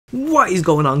What is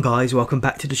going on, guys? Welcome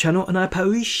back to the channel and I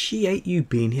appreciate you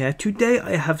being here. Today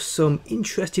I have some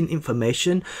interesting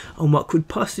information on what could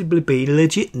possibly be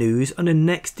legit news on the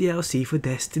next DLC for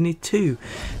Destiny 2.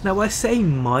 Now I say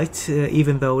might,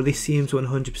 even though this seems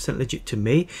 100% legit to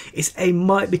me. It's a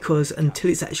might because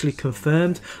until it's actually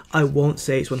confirmed I won't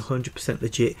say it's 100%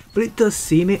 legit, but it does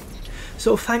seem it.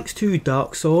 So thanks to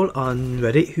Dark Soul on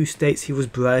Reddit, who states he was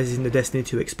browsing the Destiny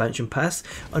 2 expansion pass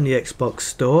on the Xbox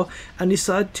store and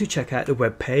decided to check out the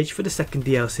webpage for the second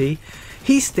DLC.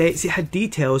 He states it had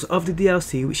details of the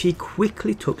DLC which he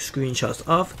quickly took screenshots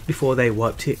of before they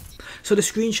wiped it. So the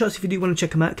screenshots, if you do want to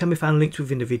check them out, can be found linked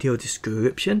within the video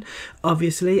description.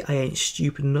 Obviously I ain't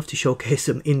stupid enough to showcase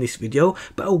them in this video,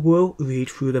 but I will read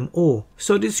through them all.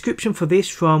 So the description for this,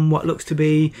 from what looks to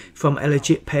be from a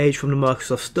legit page from the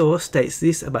Microsoft Store, states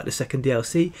this about the second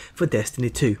DLC for Destiny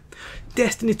 2.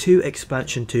 Destiny 2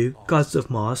 Expansion 2 Gods of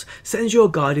Mars sends your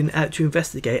Guardian out to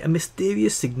investigate a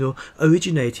mysterious signal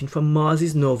originating from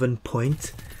Mars's northern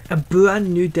point. A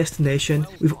brand new destination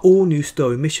with all new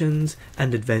story missions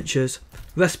and adventures.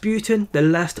 Rasputin, the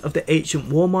last of the ancient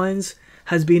war minds,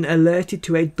 has been alerted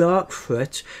to a dark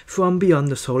threat from beyond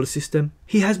the solar system.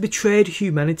 He has betrayed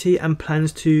humanity and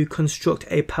plans to construct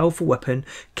a powerful weapon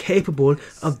capable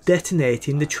of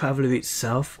detonating the Traveller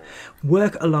itself.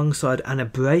 Work alongside Anna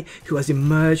Bray, who has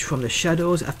emerged from the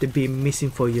shadows after being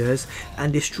missing for years,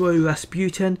 and destroy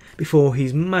Rasputin before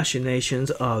his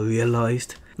machinations are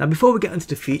realised. Now before we get into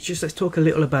the features, let's talk a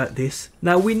little about this.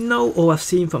 Now we know or have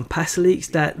seen from past leaks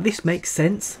that this makes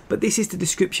sense, but this is the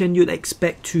description you'd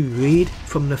expect to read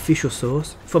from an official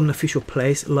source, from an official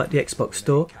place like the Xbox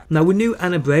Store. Now we knew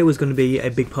Anna Bray was going to be a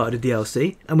big part of the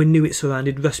DLC, and we knew it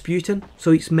surrounded Rasputin,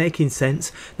 so it's making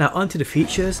sense. Now onto the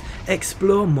features.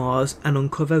 Explore Mars and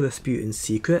uncover Rasputin's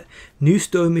secret. New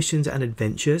story missions and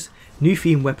adventures. New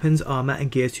theme weapons, armor and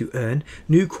gear to earn.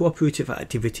 New cooperative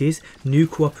activities. New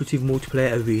cooperative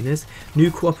multiplayer arenas.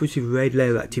 New cooperative raid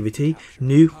layer activity.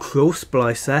 New Crow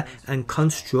Splicer and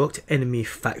construct enemy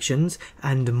factions,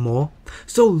 and more.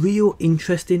 So real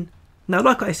interesting. Now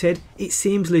like I said, it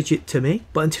seems legit to me,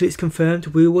 but until it's confirmed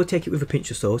we will take it with a pinch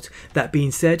of salt. That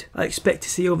being said, I expect to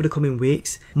see over the coming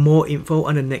weeks more info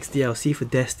on the next DLC for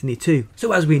Destiny 2.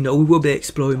 So as we know, we will be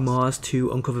exploring Mars to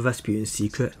uncover Rasputin's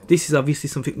secret. This is obviously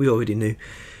something we already knew.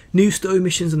 New story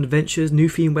missions and adventures, new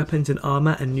theme weapons and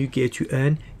armor, and new gear to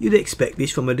earn. You'd expect this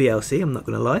from a DLC, I'm not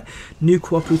going to lie. New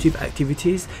cooperative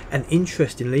activities, and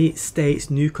interestingly it states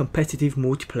new competitive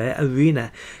multiplayer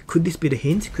arena. Could this be the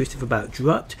hint Christopher Bout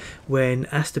dropped when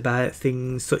asked about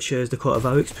things such as the Court of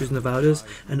Oryx, Prison of Elders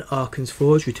and Arkan's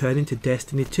Forge returning to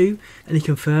Destiny 2, and he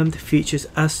confirmed features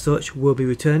as such will be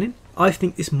returning? I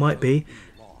think this might be.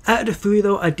 Out of the three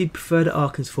though, I did prefer the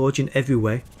Arkan's Forge in every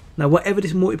way. Now whatever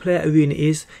this multiplayer arena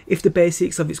is, if the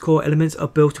basics of its core elements are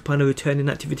built upon a returning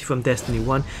activity from Destiny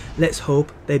 1, let's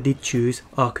hope they did choose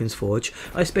Arkan's Forge.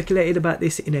 I speculated about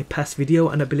this in a past video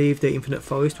and I believe the Infinite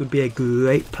Forest would be a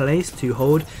great place to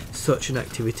hold such an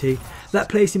activity. That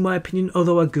place, in my opinion,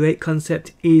 although a great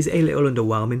concept, is a little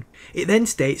underwhelming. It then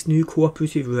states new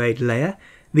cooperative raid layer.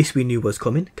 This we knew was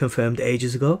coming, confirmed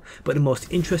ages ago, but the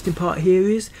most interesting part here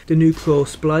is the new Crow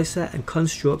Splicer and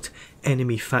construct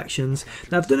enemy factions.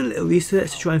 Now I've done a little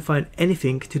research to try and find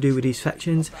anything to do with these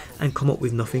factions and come up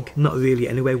with nothing, not really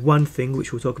anyway. One thing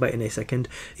which we'll talk about in a second.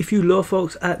 If you lore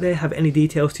folks out there have any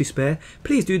details to spare,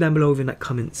 please do down below in that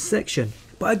comment section.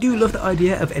 But I do love the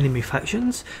idea of enemy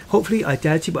factions. Hopefully, I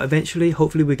doubt it, but eventually,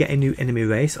 hopefully we get a new enemy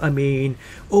race. I mean,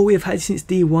 all we have had since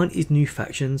D1 is new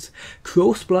factions.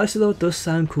 Crow Splicer though does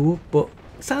sound cool, but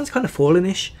sounds kind of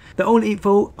fallen-ish. The only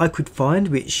info I could find,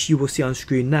 which you will see on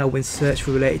screen now when search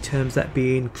for related terms, that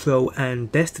being Crow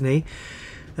and Destiny,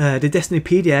 the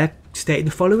Destinypedia stated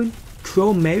the following.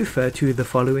 Crow may refer to the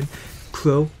following.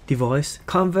 Crow device,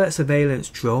 covert surveillance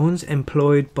drones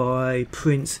employed by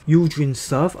Prince Uldren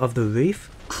Sov of the Reef.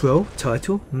 Crow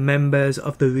title, members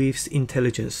of the Reef's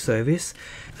intelligence service,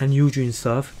 and Uldren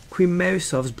Sov, Queen Mary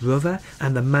Sov's brother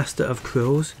and the master of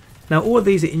crows. Now all of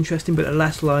these are interesting, but the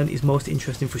last line is most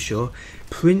interesting for sure.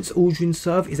 Prince Uldren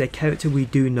Sov is a character we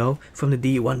do know from the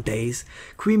D1 days.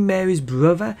 Queen Mary's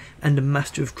brother and the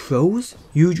Master of Crows.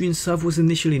 Uldren Sov was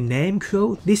initially named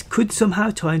Crow. This could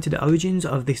somehow tie into the origins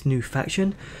of this new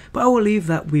faction, but I will leave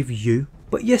that with you.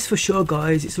 But yes, for sure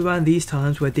guys, it's around these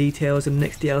times where details of the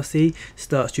next DLC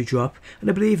starts to drop, and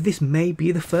I believe this may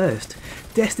be the first.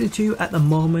 Destiny 2 at the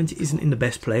moment isn't in the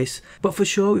best place, but for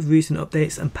sure with recent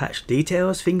updates and patch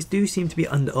details, things do seem to be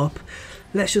on the up.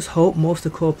 Let's just hope most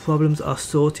of the core problems are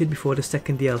sorted before the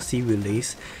second DLC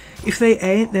release. If they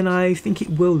ain't, then I think it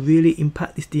will really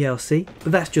impact this DLC,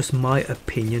 but that's just my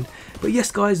opinion. But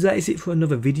yes guys, that is it for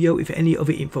another video. If any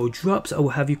other info drops, I will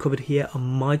have you covered here on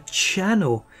my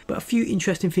channel. But a few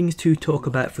interesting things to talk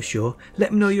about for sure.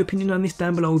 Let me know your opinion on this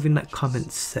down below within that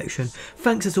comments section.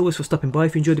 Thanks as always for stopping by.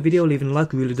 If you enjoyed the video, leaving a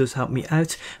like really does help me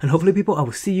out. And hopefully people, I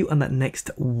will see you on that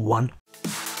next one.